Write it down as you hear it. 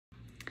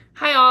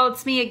Hi all,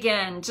 it's me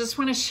again. Just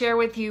want to share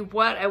with you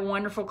what a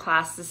wonderful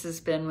class this has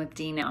been with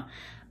Dino.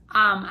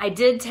 I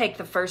did take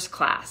the first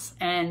class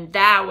and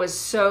that was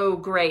so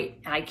great.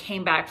 I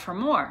came back for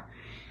more.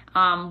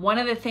 One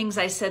of the things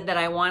I said that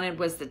I wanted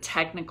was the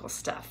technical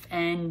stuff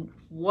and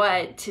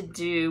what to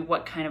do,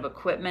 what kind of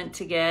equipment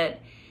to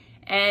get.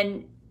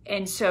 And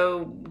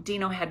so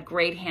Dino had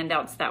great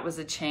handouts. That was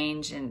a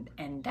change and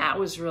that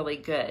was really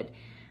good.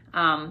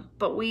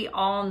 But we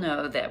all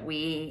know that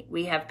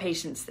we have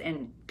patients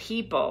and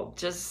people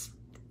just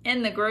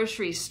in the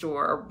grocery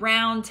store,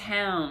 around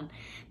town,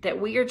 that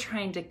we are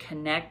trying to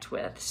connect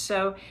with.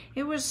 So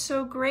it was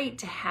so great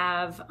to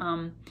have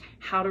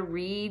how to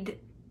read,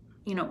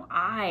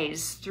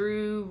 eyes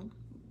through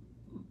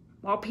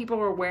while people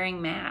were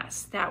wearing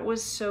masks. That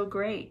was so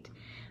great.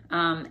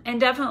 And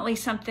definitely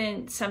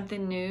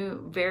something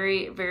new,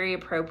 very, very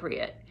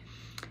appropriate.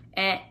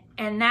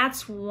 And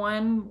that's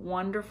one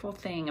wonderful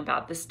thing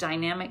about this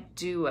dynamic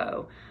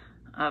duo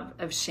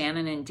of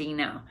Shannon and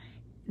Dino.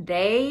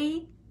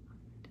 They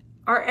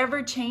are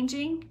ever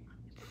changing,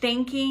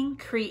 thinking,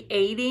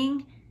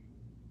 creating.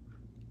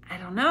 I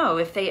don't know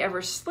if they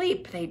ever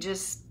sleep. They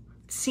just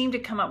seem to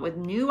come up with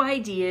new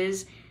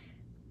ideas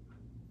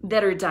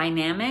that are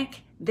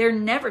dynamic. They're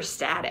never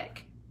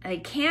static. They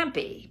can't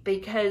be,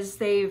 because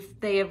they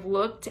have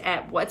looked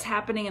at what's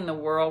happening in the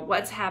world,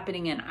 what's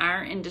happening in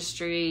our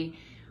industry,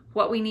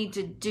 what we need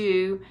to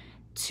do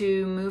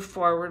to move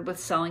forward with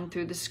selling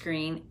through the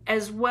screen,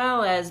 as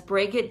well as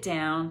break it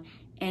down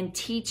and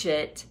teach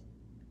it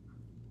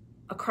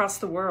across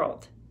the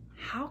world.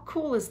 How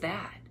cool is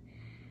that?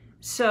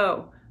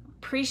 So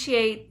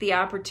appreciate the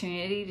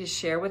opportunity to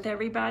share with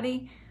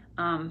everybody.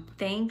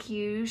 Thank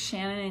you,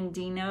 Shannon and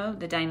Dino,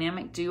 the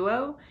dynamic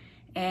duo.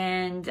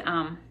 And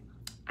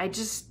I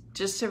just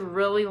have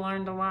really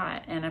learned a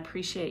lot and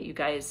appreciate you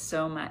guys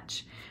so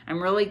much.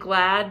 I'm really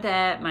glad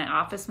that my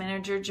office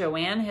manager,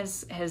 Joanne,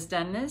 has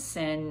done this,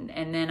 and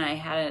then I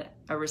had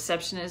a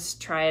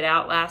receptionist try it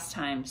out last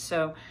time.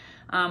 So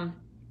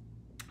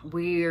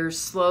we're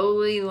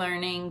slowly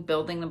learning,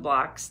 building the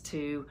blocks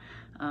to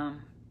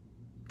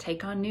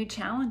take on new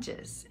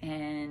challenges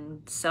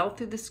and sell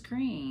through the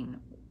screen,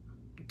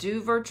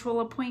 do virtual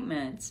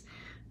appointments,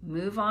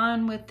 move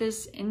on with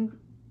this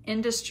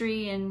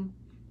industry in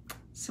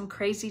some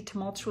crazy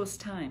tumultuous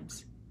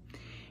times.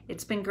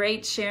 It's been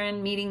great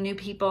sharing, meeting new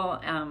people.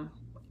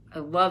 I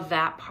love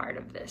that part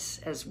of this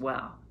as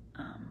well.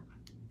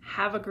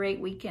 Have a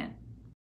great weekend.